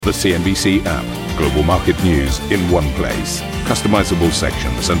The CNBC app. Global market news in one place. Customizable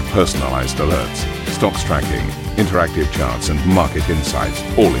sections and personalized alerts. Stocks tracking, interactive charts and market insights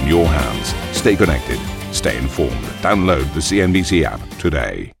all in your hands. Stay connected. Stay informed. Download the CNBC app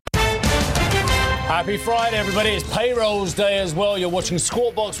today. Happy Friday, everybody. It's payrolls day as well. You're watching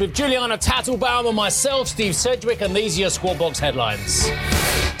Squawk Box with Juliana Tattlebaum and myself, Steve Sedgwick, and these are your Squawk Box headlines.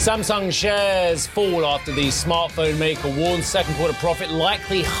 Samsung shares fall after the smartphone maker warns second quarter profit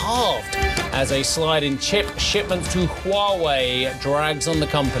likely halved as a slide in chip shipments to Huawei drags on the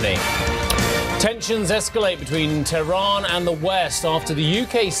company. Tensions escalate between Tehran and the West after the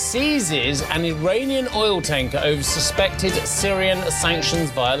UK seizes an Iranian oil tanker over suspected Syrian sanctions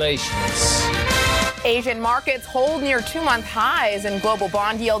violations. Asian markets hold near 2-month highs and global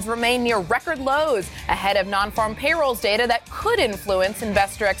bond yields remain near record lows ahead of non-farm payrolls data that could influence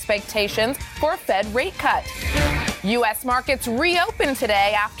investor expectations for a Fed rate cut. U.S. markets reopen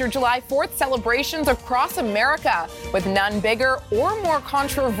today after July 4th celebrations across America, with none bigger or more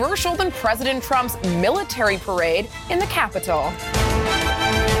controversial than President Trump's military parade in the Capitol.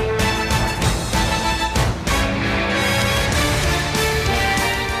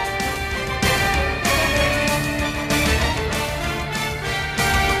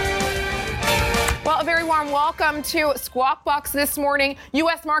 A very warm welcome to Squawk Box this morning.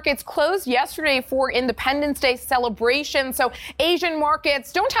 U.S. markets closed yesterday for Independence Day celebration, so Asian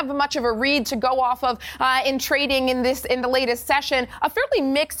markets don't have much of a read to go off of in trading in the latest session. A fairly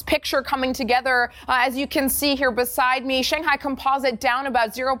mixed picture coming together, as you can see here beside me. Shanghai Composite down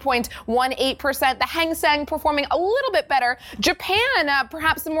about 0.18%. The Hang Seng performing a little bit better. Japan,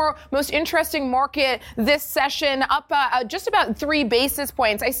 perhaps the most interesting market this session, up just about 3 basis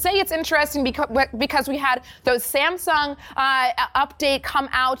points. I say it's interesting because we had those Samsung update come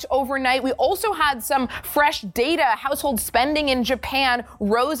out overnight. We also had some fresh data. Household spending in Japan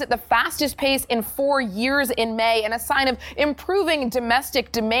rose at the fastest pace in 4 years in May, and a sign of improving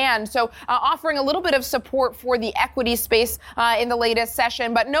domestic demand. So offering a little bit of support for the equity space in the latest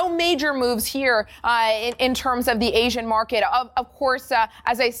session, but no major moves here in terms of the Asian market. Of course,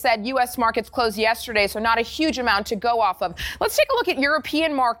 as I said, U.S. markets closed yesterday, so not a huge amount to go off of. Let's take a look at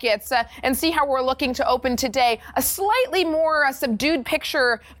European markets and see how we're looking to open today. A slightly more subdued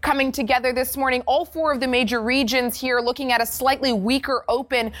picture coming together this morning. All 4 of the major regions here looking at a slightly weaker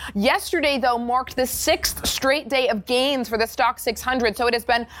open. Yesterday, though, marked the 6th straight day of gains for the Stoxx 600. So it has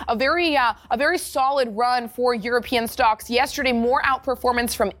been a very solid run for European stocks. Yesterday, more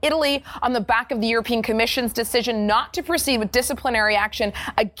outperformance from Italy on the back of the European Commission's decision not to proceed with disciplinary action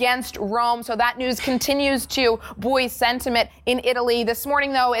against Rome. So that news continues to buoy sentiment in Italy. This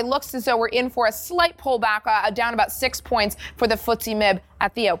morning, though, it looks as though we're in for a slight pullback, down about 6 points for the FTSE MIB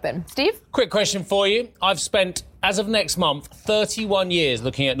at the open. Steve? Quick question for you. I've spent, as of next month, 31 years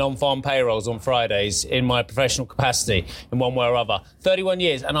looking at non-farm payrolls on Fridays in my professional capacity in one way or other. 31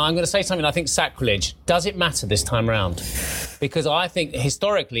 years. And I'm going to say something I think sacrilege. Does it matter this time round? Because I think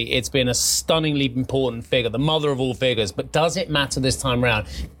historically it's been a stunningly important figure, the mother of all figures. But does it matter this time round,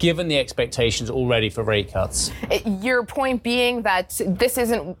 given the expectations already for rate cuts? Your point being that this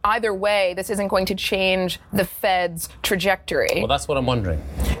isn't, either way, this isn't going to change the Fed's trajectory. Well, that's what I'm wondering.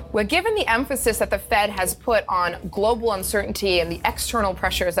 Well, given the emphasis that the Fed has put on global uncertainty and the external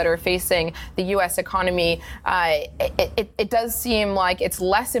pressures that are facing the U.S. economy, it does seem like it's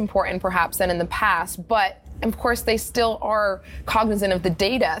less important perhaps than in the past, but of course, they still are cognizant of the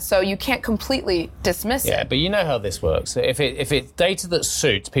data, so you can't completely dismiss it. Yeah, but you know how this works. If it's data that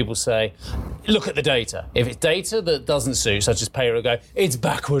suits, people say, look at the data. If it's data that doesn't suit, such as payroll, go, it's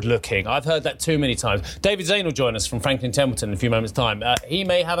backward looking. I've heard that too many times. David Zane will join us from Franklin Templeton in a few moments' time. He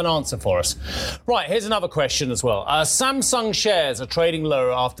may have an answer for us. Right, here's another question as well. Samsung shares are trading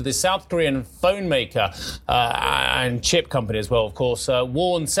lower after the South Korean phone maker and chip company as well, of course,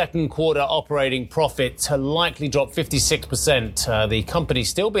 warned second quarter operating profit to likely drop 56%. The company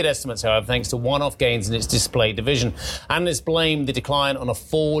still beat estimates, however, thanks to one-off gains in its display division. Analysts blame the decline on a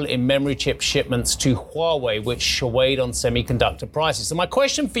fall in memory chip shipments to Huawei, which weighed on semiconductor prices. So my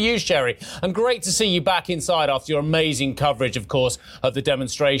question for you, Sherry, and great to see you back inside after your amazing coverage, of course, of the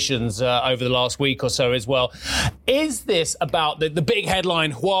demonstrations over the last week or so as well. Is this about the big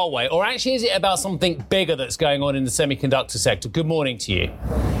headline Huawei, or actually is it about something bigger that's going on in the semiconductor sector? Good morning to you.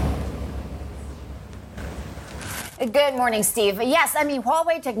 Good morning, Steve. Yes, I mean,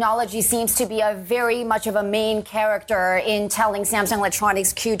 Huawei technology seems to be very much of a main character in telling Samsung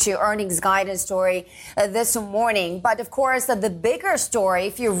Electronics Q2 earnings guidance story this morning. But of course, the bigger story,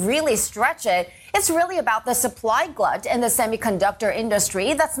 if you really stretch it, it's really about the supply glut in the semiconductor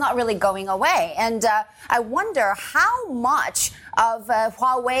industry that's not really going away. And I wonder how much of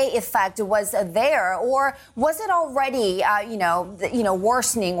Huawei effect was there, or was it already,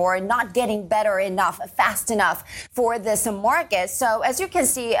 worsening or not getting better enough, fast enough for this market? So as you can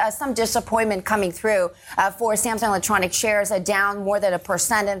see, some disappointment coming through for Samsung Electronics shares down more than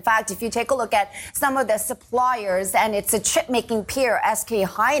 1%. In fact, if you take a look at some of the suppliers, and it's a chip-making peer, SK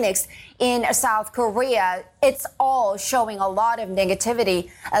Hynix, in South Korea, it's all showing a lot of negativity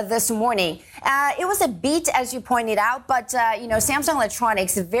this morning. It was a beat, as you pointed out, but, Samsung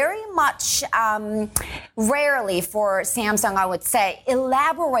Electronics very much rarely for Samsung, I would say,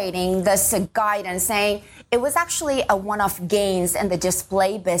 elaborating this guidance, saying it was actually a one-off gains in the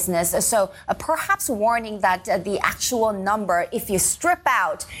display business. So perhaps warning that the actual number, if you strip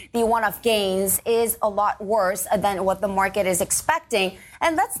out the one-off gains, is a lot worse than what the market is expecting.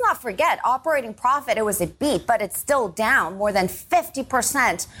 And let's not forget, operating profit, it was a beat, but it's still down more than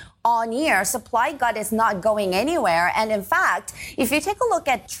 50% on year. Supply gut is not going anywhere. And in fact, if you take a look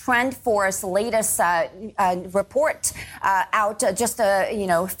at TrendForce latest report out just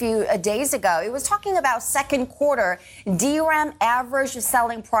a few days ago, it was talking about second quarter DRAM average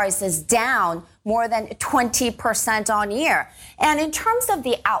selling prices down more than 20% on year. And in terms of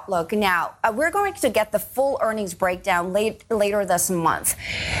the outlook now, we're going to get the full earnings breakdown later this month.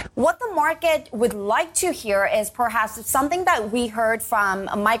 What the market would like to hear is perhaps something that we heard from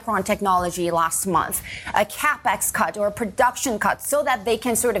Micron Technology last month, a CapEx cut or a production cut, so that they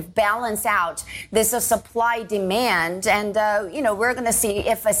can sort of balance out this supply demand. And, we're going to see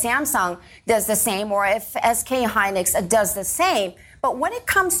if Samsung does the same or if SK Hynix does the same. But when it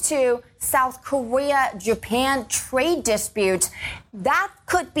comes to South Korea-Japan trade dispute, that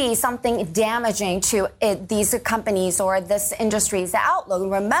could be something damaging to these companies or this industry's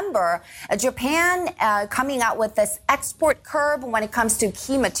outlook. Remember, Japan coming out with this export curb when it comes to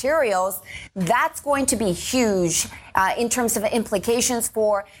key materials, that's going to be huge in terms of implications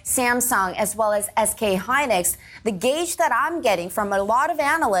for Samsung as well as SK Hynix. The gauge that I'm getting from a lot of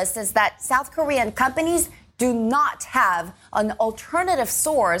analysts is that South Korean companies do not have an alternative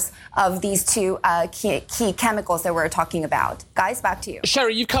source of these two key chemicals that we're talking about. Guys, back to you.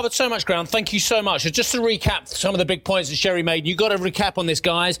 Sherry, you've covered so much ground. Thank you so much. Just to recap some of the big points that Sherry made, you've got to recap on this,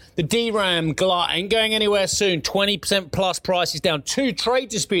 guys. The DRAM glut ain't going anywhere soon. 20% plus prices down. 2 trade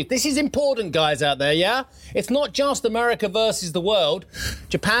disputes. This is important, guys, out there, yeah? It's not just America versus the world.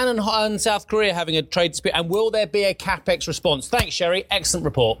 Japan and South Korea having a trade dispute. And will there be a CapEx response? Thanks, Sherry. Excellent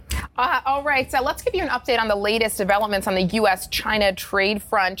report. All right, so let's give you an update on the latest developments on the U.S.-China trade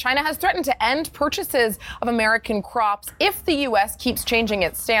front. China has threatened to end purchases of American crops if the U.S. keeps changing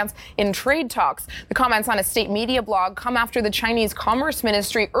its stance in trade talks. The comments on a state media blog come after the Chinese Commerce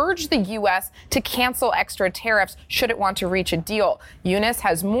Ministry urged the U.S. to cancel extra tariffs should it want to reach a deal. Eunice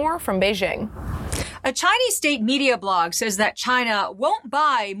has more from Beijing. A Chinese state media blog says that China won't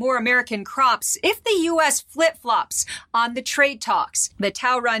buy more American crops if the U.S. flip-flops on the trade talks. The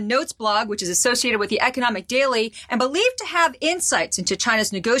Taorun Notes blog, which is associated with the Economic Daily and believed to have insights into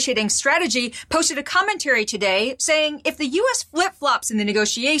China's negotiating strategy, posted a commentary today saying if the U.S. flip-flops in the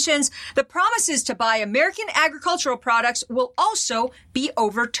negotiations, the promises to buy American agricultural products will also be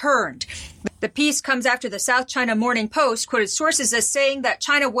overturned. The piece comes after the South China Morning Post quoted sources as saying that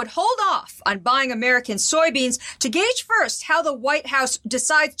China would hold off on buying American soybeans to gauge first how the White House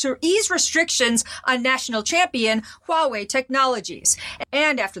decides to ease restrictions on national champion Huawei Technologies.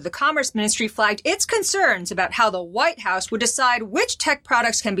 And after the Commerce Ministry flagged its concerns about how the White House would decide which tech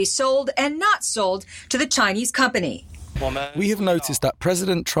products can be sold and not sold to the Chinese company. We have noticed that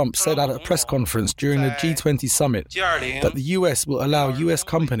President Trump said at a press conference during the G20 summit that the US will allow US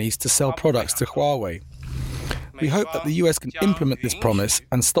companies to sell products to Huawei. We hope that the US can implement this promise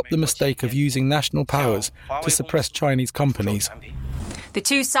and stop the mistake of using national powers to suppress Chinese companies. The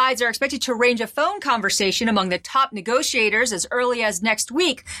two sides are expected to arrange a phone conversation among the top negotiators as early as next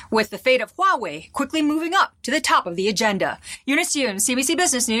week, with the fate of Huawei quickly moving up to the top of the agenda. Eunice Yoon, CBC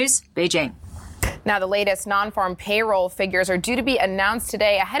Business News, Beijing. Now, the latest non-farm payroll figures are due to be announced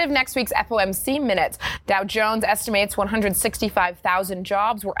today ahead of next week's FOMC minutes. Dow Jones estimates 165,000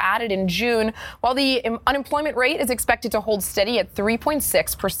 jobs were added in June, while the unemployment rate is expected to hold steady at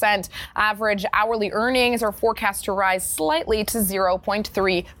 3.6%. Average hourly earnings are forecast to rise slightly to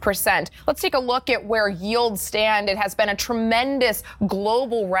 0.3%. Let's take a look at where yields stand. It has been a tremendous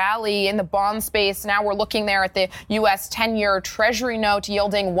global rally in the bond space. Now we're looking there at the U.S. 10-year Treasury note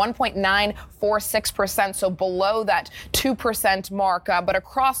yielding 1.946%. 6%, so below that 2% mark. But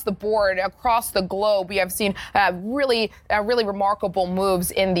across the board, across the globe, we have seen really remarkable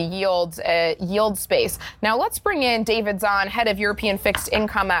moves in the yield space. Now let's bring in David Zahn, head of European fixed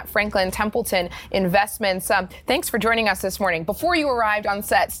income at Franklin Templeton Investments. Thanks for joining us this morning. Before you arrived on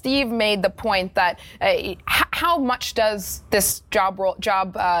set, Steve made the point that how much does this job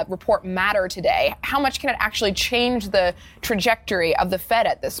report matter today? How much can it actually change the trajectory of the Fed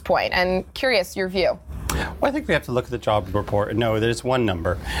at this point? And curious your view. Well, I think we have to look at the job report and know that it's one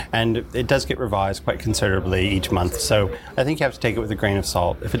number, and it does get revised quite considerably each month. So I think you have to take it with a grain of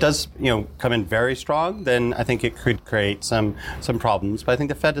salt. If it does, come in very strong, then I think it could create some problems. But I think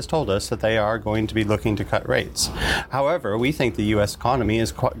the Fed has told us that they are going to be looking to cut rates. However, we think the U.S. economy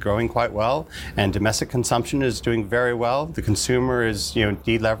is growing quite well, and domestic consumption is doing very well. The consumer is,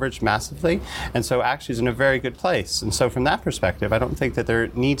 deleveraged massively, and so actually is in a very good place. And so from that perspective, I don't think that there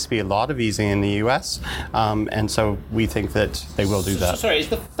needs to be a lot of easing in the U.S. And so we think that they will do that. Sorry, is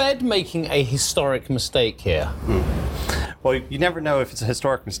the Fed making a historic mistake here? Well, you never know if it's a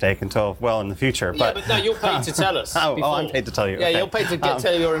historic mistake until well in the future. But no, you're paid to tell us. I'm paid to tell you. Yeah, okay. You're paid to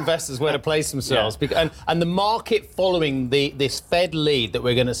tell your investors where to place themselves. Yeah. And the market following this Fed lead that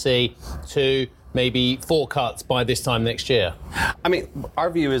we're going to see to maybe 4 cuts by this time next year? I mean, our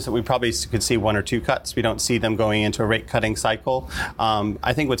view is that we probably could see 1 or 2 cuts. We don't see them going into a rate cutting cycle.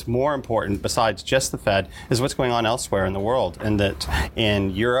 I think what's more important, besides just the Fed, is what's going on elsewhere in the world. And that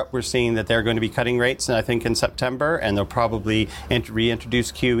in Europe, we're seeing that they're going to be cutting rates, I think, in September, and they'll probably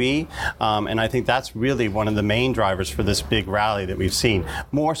reintroduce QE. And I think that's really one of the main drivers for this big rally that we've seen,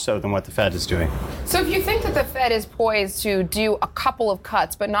 more so than what the Fed is doing. So if you think that the Fed is poised to do a couple of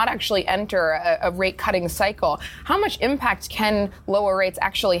cuts, but not actually enter a rate cutting cycle, how much impact can lower rates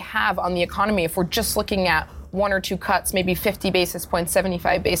actually have on the economy if we're just looking at 1 or 2 cuts, maybe 50 basis points,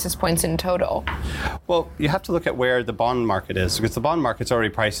 75 basis points in total? Well, you have to look at where the bond market is, because the bond market's already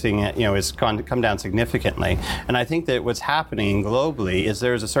pricing it, has come down significantly. And I think that what's happening globally is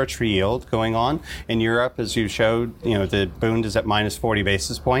there's a search for yield going on. In Europe, as you showed, the Bund is at minus 40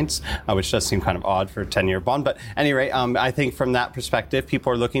 basis points, which does seem kind of odd for a 10-year bond. But anyway, I think from that perspective,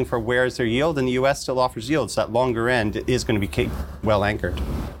 people are looking for where is their yield, and the U.S. still offers yields. That longer end is going to be well anchored.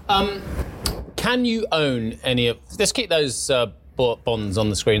 Can you own any of... Let's keep those bonds on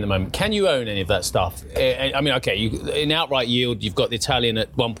the screen at the moment. Can you own any of that stuff? I mean, okay, in outright yield, you've got the Italian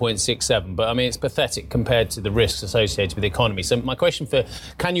at 1.67, but I mean, it's pathetic compared to the risks associated with the economy. So my question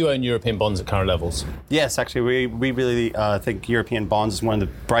can you own European bonds at current levels? Yes, actually, we really think European bonds is one of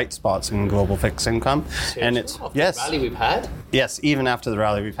the bright spots in global fixed income. Seriously? And it's, yes. The rally we've had? Yes, even after the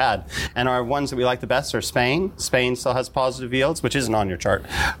rally we've had. And our ones that we like the best are Spain. Spain still has positive yields, which isn't on your chart.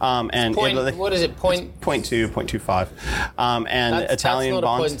 And Italy, what is it? 0.2, 0.25. And Italian that's not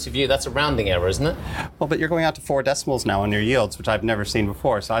bonds. A point of view. That's a rounding error, isn't it? Well, but you're going out to 4 decimals now on your yields, which I've never seen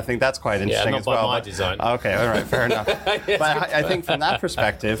before. So I think that's quite interesting as well. Yeah, not by my design. Okay, all right, fair enough. But I think from that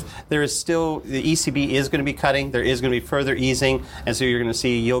perspective, there is still, the ECB is going to be cutting. There is going to be further easing. And so you're going to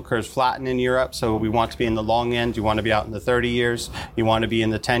see yield curves flatten in Europe. So we want to be in the long end. You want to be out in the 30 years. You want to be in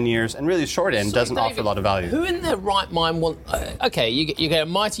the 10 years. And really the short end doesn't offer a lot of value. Who in their right mind want... okay, you get a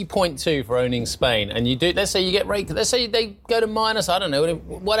mighty 0.2 for owning Spain. And you do... Let's say you get rate... Let's say they go to minus, I don't know,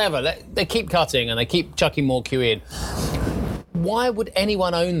 whatever. They keep cutting and they keep chucking more QE in. Why would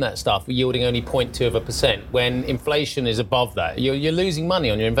anyone own that stuff yielding only 0.2% when inflation is above that? You're losing money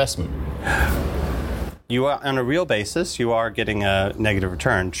on your investment. You are, on a real basis, you are getting a negative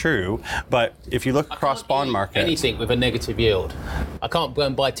return, true. But if you look across bond markets... anything with a negative yield. I can't go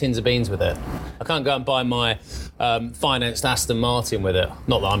and buy tins of beans with it. I can't go and buy my financed Aston Martin with it.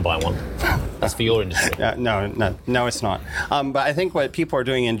 Not that I'm buying one. That's for your industry. No, it's not. But I think what people are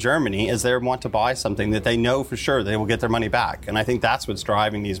doing in Germany is they want to buy something that they know for sure they will get their money back. And I think that's what's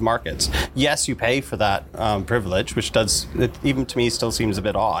driving these markets. Yes, you pay for that privilege, which does, even to me, still seems a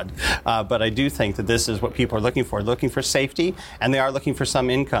bit odd. But I do think that this is what people are looking for safety, and they are looking for some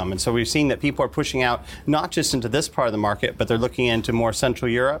income. And so we've seen that people are pushing out not just into this part of the market, but they're looking into more Central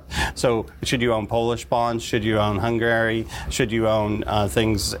Europe. So should you own Polish bonds? Should you own Hungary? Should you own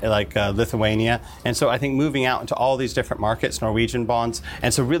things like Lithuania? And so I think moving out into all these different markets, Norwegian bonds,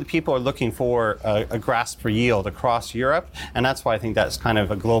 and so really people are looking for a grasp for yield across Europe, and that's why I think that's kind of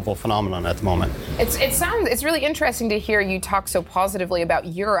a global phenomenon at the moment. It's really interesting to hear you talk so positively about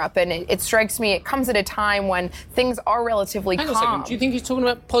Europe, and it strikes me it comes at a time when things are relatively calm. Hang on a second. Do you think he's talking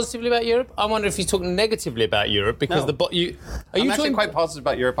about positively about Europe? I wonder if he's talking negatively about Europe because I'm actually quite positive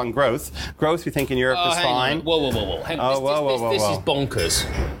about Europe on growth. Growth growth we think in Europe is fine. Whoa. Hang on. This is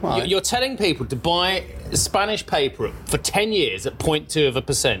bonkers. Well, You're telling people to buy Spanish paper for 10 years at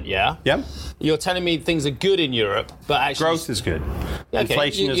 0.2%, yeah? Yep. You're telling me things are good in Europe, but actually Growth is good. Okay,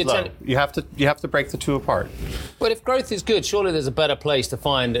 Inflation is low. You have to break the two apart. But if growth is good, surely there's a better place to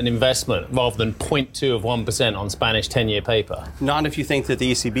find an investment rather than 0.2% on Spanish 10-year paper. Not if you think that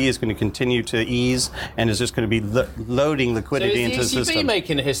the ECB is going to continue to ease and is just going to be loading liquidity into the So is the ECB system.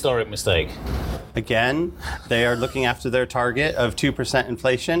 making a historic mistake? Again, they are looking after their target of 2%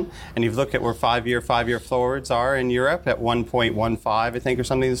 inflation, and you've looked at where five-year forwards are in Europe at 1.15, I think, or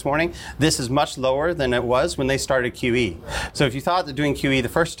something this morning. This is much lower than it was when they started QE. So if you thought that doing QE the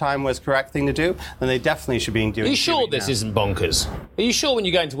first time was the correct thing to do, then they definitely should be doing QE. Are you sure this isn't bonkers? Are you sure when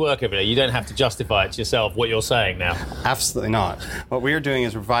you go into work every day you don't have to justify it to yourself what you're saying now? Absolutely not. What we're doing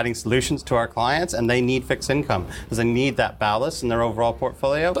is providing solutions to our clients, and they need fixed income because they need that ballast in their overall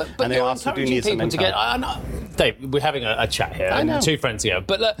portfolio, But and they you're also do encouraging need some people income. Dave, we're having a chat here. I know. Two friends ago.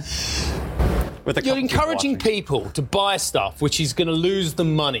 But look, With a you're couple people encouraging watching. people to buy stuff which is going to lose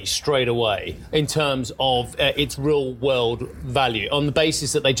them money straight away in terms of its real world value on the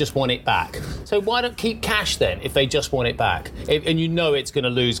basis that they just want it back. So why don't keep cash then if they just want it back? And you know it's going to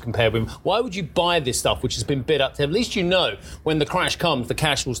lose compared with... Why would you buy this stuff which has been bid up to... At least you know when the crash comes, the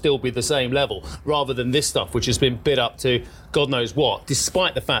cash will still be the same level rather than this stuff which has been bid up to God knows what,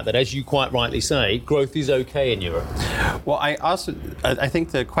 despite the fact that, as you quite rightly say, growth is okay in Europe. Well, I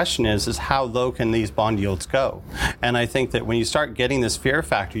think the question is how low can these bond yields go? And I think that when you start getting this fear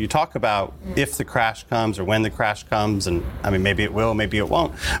factor, you talk about if the crash comes or when the crash comes, and I mean, maybe it will, maybe it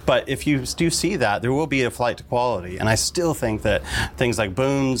won't. But if you do see that, there will be a flight to quality. And I still think that things like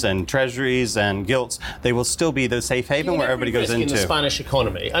bonds and treasuries and gilts, they will still be the safe haven where everybody goes into. In the Spanish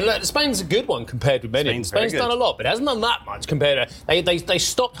economy. And look, Spain's a good one compared with many. Spain's done a lot, but it hasn't done that much compared to... They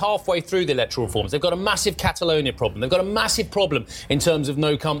stopped halfway through the electoral reforms. They've got a massive Catalonia problem. They've got a massive problem in terms of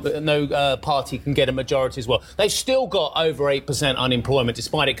no party can get a majority as well. They've still got over 8% unemployment,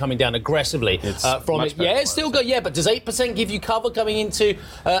 despite it coming down aggressively from it. Yeah, it's still got. Yeah, but does 8% give you cover coming into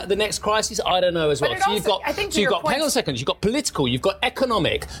the next crisis? I don't know as well. So you've got. Hang on a second. You've got political. You've got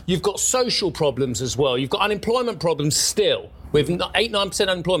economic. You've got social problems as well. You've got unemployment problems still. With 8-9%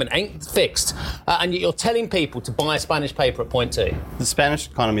 unemployment, ain't fixed. And you're telling people to buy Spanish paper at 0.2. The Spanish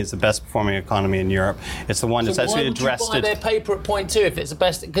economy is the best performing economy in Europe. It's the one that's actually addressed why would you buy their paper at 0.2 if it's the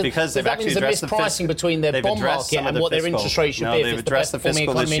best? Because they've actually addressed the mispricing between their bond market and what their interest rate should be. They've addressed the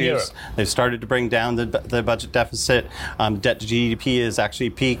fiscal issues. They've started to bring down the budget deficit. Debt to GDP is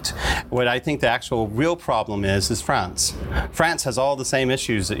actually peaked. What I think the actual real problem is France. France has all the same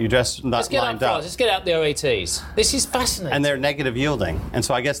issues that you just lined up. Let's get out the OATs. This is fascinating. And they're negative yielding. And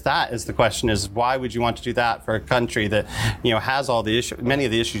so I guess that is the question: is why would you want to do that for a country that has all the many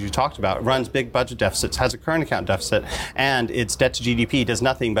of the issues you talked about, runs big budget deficits, has a current account deficit, and its debt to GDP does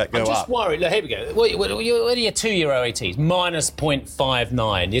nothing but go up? I'm just worried. Look, here we go. What are your 2-year OATs? Minus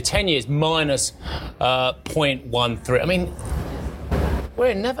 0.59. Your 10 years minus 0.13. I mean,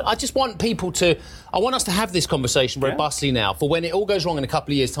 I just want people to... I want us to have this conversation robustly now, for when it all goes wrong in a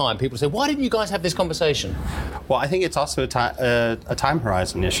couple of years' time, people say, why didn't you guys have this conversation? Well, I think it's also a time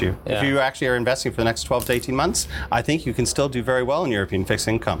horizon issue. Yeah. If you actually are investing for the next 12 to 18 months, I think you can still do very well in European fixed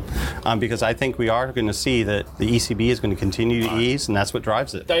income, because I think we are going to see that the ECB is going to continue to ease, and that's what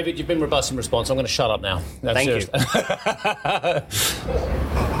drives it. David, you've been robust in response. I'm going to shut up now. No, Thank you.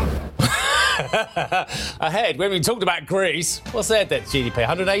 Ahead, when we talked about Greece, what's their debt to GDP?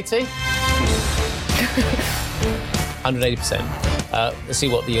 180? 180%. Let's see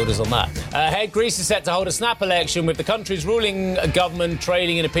what the yield is on that. Ahead, Greece is set to hold a snap election with the country's ruling government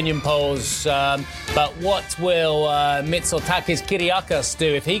trailing in opinion polls. But what will Mitsotakis Kyriakos do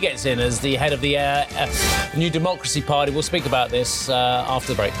if he gets in as the head of the New Democracy Party? We'll speak about this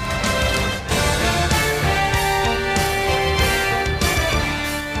after the break.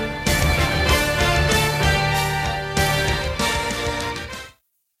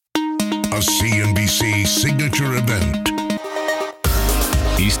 A CNBC signature event.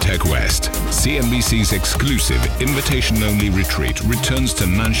 East Tech West, CNBC's exclusive invitation-only retreat, returns to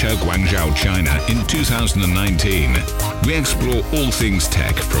Nansha, Guangzhou, China in 2019. We explore all things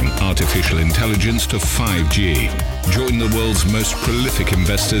tech, from artificial intelligence to 5G. Join the world's most prolific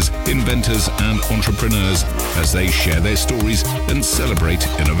investors, inventors, and entrepreneurs as they share their stories and celebrate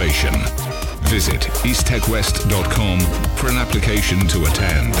innovation. Visit easttechwest.com for an application to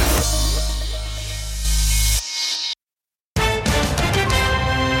attend.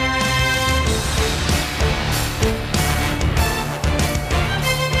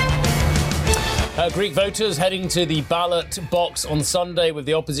 Greek voters heading to the ballot box on Sunday with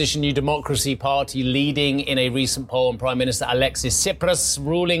the opposition New Democracy Party leading in a recent poll, and Prime Minister Alexis Tsipras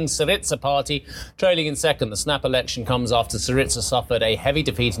ruling Syriza Party trailing in second. The snap election comes after Syriza suffered a heavy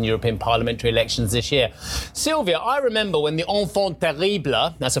defeat in European parliamentary elections this year. Sylvia, I remember when the enfant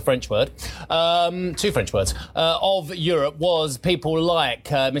terrible, that's a French word, two French words, of Europe was people like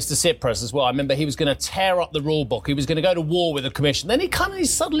Mr. Tsipras as well. I remember he was going to tear up the rule book. He was going to go to war with the Commission. Then he kind of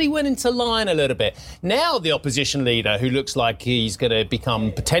suddenly went into line a little bit. Now the opposition leader, who looks like he's going to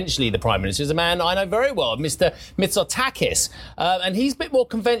become potentially the Prime Minister, is a man I know very well, Mr. Mitsotakis. And he's a bit more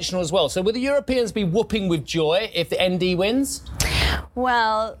conventional as well. So will the Europeans be whooping with joy if the ND wins?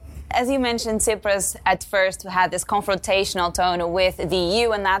 Well, as you mentioned, Tsipras at first had this confrontational tone with the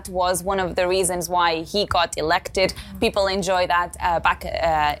EU, and that was one of the reasons why he got elected. People enjoy that back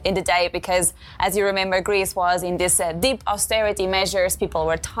in the day because, as you remember, Greece was in this deep austerity measures. People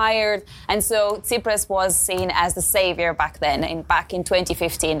were tired, and so Tsipras was seen as the savior back then, back in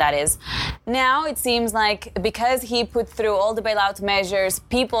 2015, that is. Now it seems like because he put through all the bailout measures,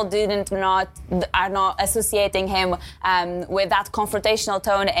 people are not associating him with that confrontational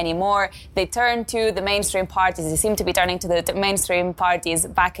tone anymore. They turn to the mainstream parties. They seem to be turning to the mainstream parties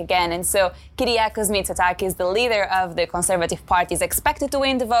back again. And so Kyriakos Mitsotakis, the leader of the Conservative Party, is expected to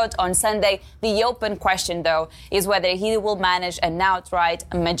win the vote on Sunday. The open question, though, is whether he will manage an outright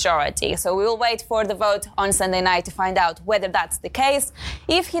majority. So we will wait for the vote on Sunday night to find out whether that's the case.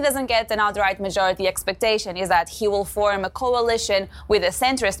 If he doesn't get an outright majority, the expectation is that he will form a coalition with a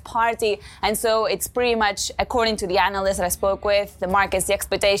centrist party. And so it's pretty much, according to the analysts that I spoke with, the markets, the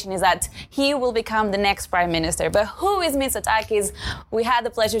expectation is that he will become the next prime minister. But who is Mitsotakis? We had the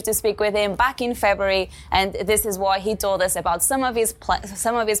pleasure to speak with him back in February, and this is what he told us about some of his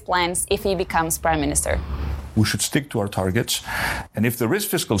plans if he becomes prime minister. We should stick to our targets, and if there is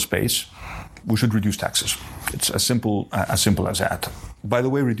fiscal space, we should reduce taxes. It's as simple as that. By the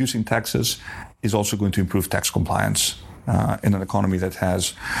way, reducing taxes is also going to improve tax compliance in an economy that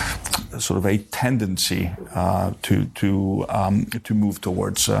has sort of a tendency to move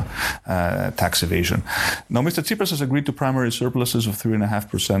towards tax evasion. Now, Mr. Tsipras has agreed to primary surpluses of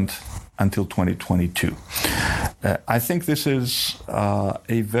 3.5% until 2022. I think this is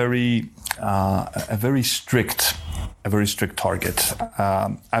a very strict target.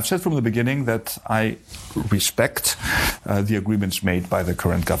 I've said from the beginning that I respect the agreements made by the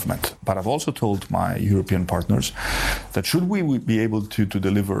current government, but I've also told my European partners that should we be able to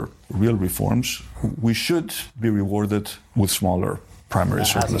deliver real reforms, we should be rewarded with smaller primary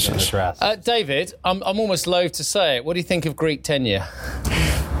surpluses. David, I'm almost loath to say it. What do you think of Greek tenure?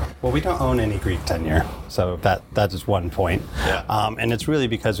 Well, we don't own any Greek tenure, so that is one point. Yeah. And it's really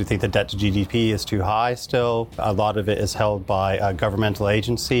because we think the debt to GDP is too high still. A lot of it is held by governmental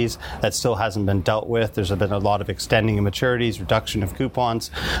agencies that still hasn't been dealt with. There's been a lot of extending of maturities, reduction of coupons,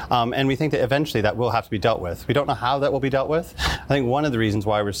 and we think that eventually that will have to be dealt with. We don't know how that will be dealt with. I think one of the reasons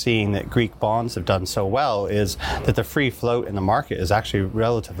why we're seeing that Greek bonds have done so well is that the free float in the market is actually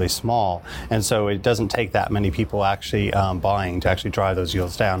relatively small, and so it doesn't take that many people actually buying to actually drive those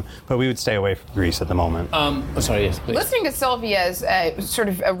yields down. But we would stay away from Greece at the moment. Sorry, yes, please. Listening to Sylvia is sort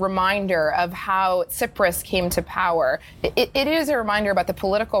of a reminder of how Tsipras came to power. It is a reminder about the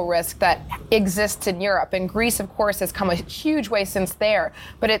political risk that exists in Europe. And Greece, of course, has come a huge way since there.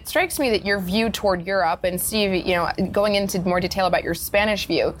 But it strikes me that your view toward Europe, and Steve, going into more detail about your Spanish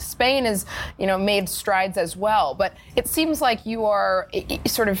view, Spain has, made strides as well. But it seems like you are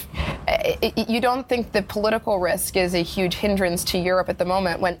you don't think the political risk is a huge hindrance to Europe at the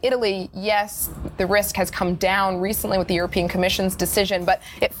moment, when Italy, yes, the risk has come down recently with the European Commission's decision, but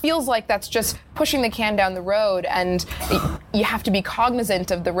it feels like that's just pushing the can down the road, and you have to be cognizant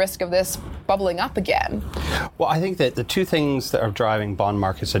of the risk of this bubbling up again. Well, I think that the two things that are driving bond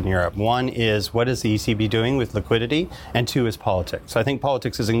markets in Europe, one is what is the ECB doing with liquidity, and two is politics. So I think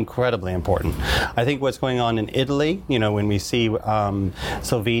politics is incredibly important. I think what's going on in Italy, when we see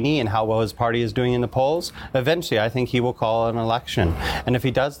Salvini and how well his party is doing in the polls, eventually I think he will call an election. And if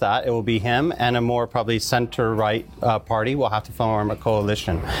he does that, it will be him and a more probably center-right party will have to form a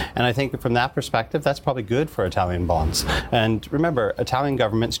coalition. And I think from that perspective, that's probably good for Italian bonds. And remember, Italian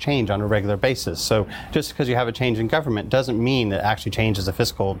governments change on a regular basis. So just because you have a change in government doesn't mean it actually changes the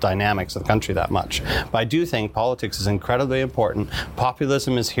fiscal dynamics of the country that much. But I do think politics is incredibly important.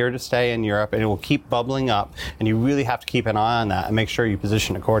 Populism is here to stay in Europe, and it will keep bubbling up. And you really have to keep an eye on that and make sure you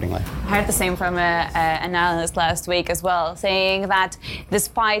position accordingly. I heard the same from an analyst last week as well, saying that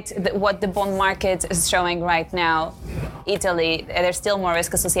despite what the bond market is showing right now, Italy. There's still more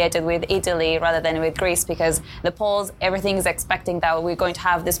risk associated with Italy rather than with Greece, because the polls, everything is expecting that we're going to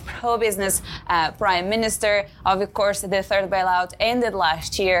have this pro-business prime minister. Of course, the third bailout ended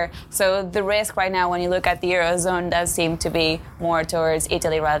last year. So the risk right now, when you look at the Eurozone, does seem to be more towards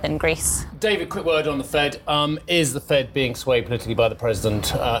Italy rather than Greece. David, quick word on the Fed. Is the Fed being swayed politically by the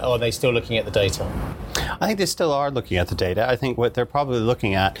president? Or are they still looking at the data? I think they still are looking at the data. I think what they're probably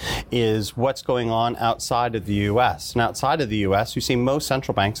looking at is what's going on outside of the U.S. And outside of the U.S., you see most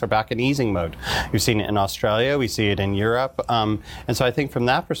central banks are back in easing mode. You've seen it in Australia. We see it in Europe. And so I think from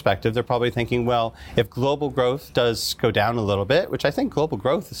that perspective, they're probably thinking, well, if global growth does go down a little bit, which I think global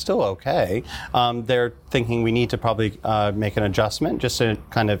growth is still okay, they're thinking we need to probably make an adjustment just to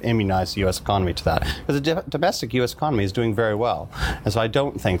kind of immunize the U.S. economy to that. Because the domestic U.S. economy is doing very well. And so I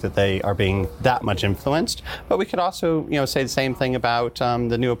don't think that they are being that much influenced. But we could also, say the same thing about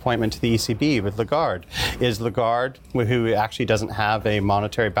the new appointment to the ECB with Lagarde. Is Lagarde, who actually doesn't have a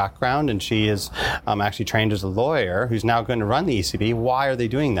monetary background, and she is actually trained as a lawyer, who's now going to run the ECB, why are they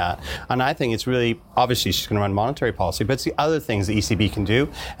doing that? And I think it's really, obviously she's going to run monetary policy, but it's the other things the ECB can do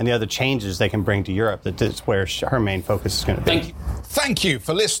and the other changes they can bring to Europe that's where her main focus is going to be. Thank you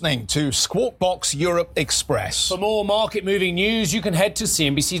for listening to Squawk Box Europe Express. For more market-moving news, you can head to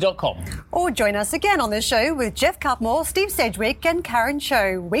CNBC.com. Or join us again on the show with Jeff Cutmore, Steve Sedgwick and Karen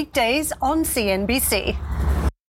Cho, weekdays on CNBC.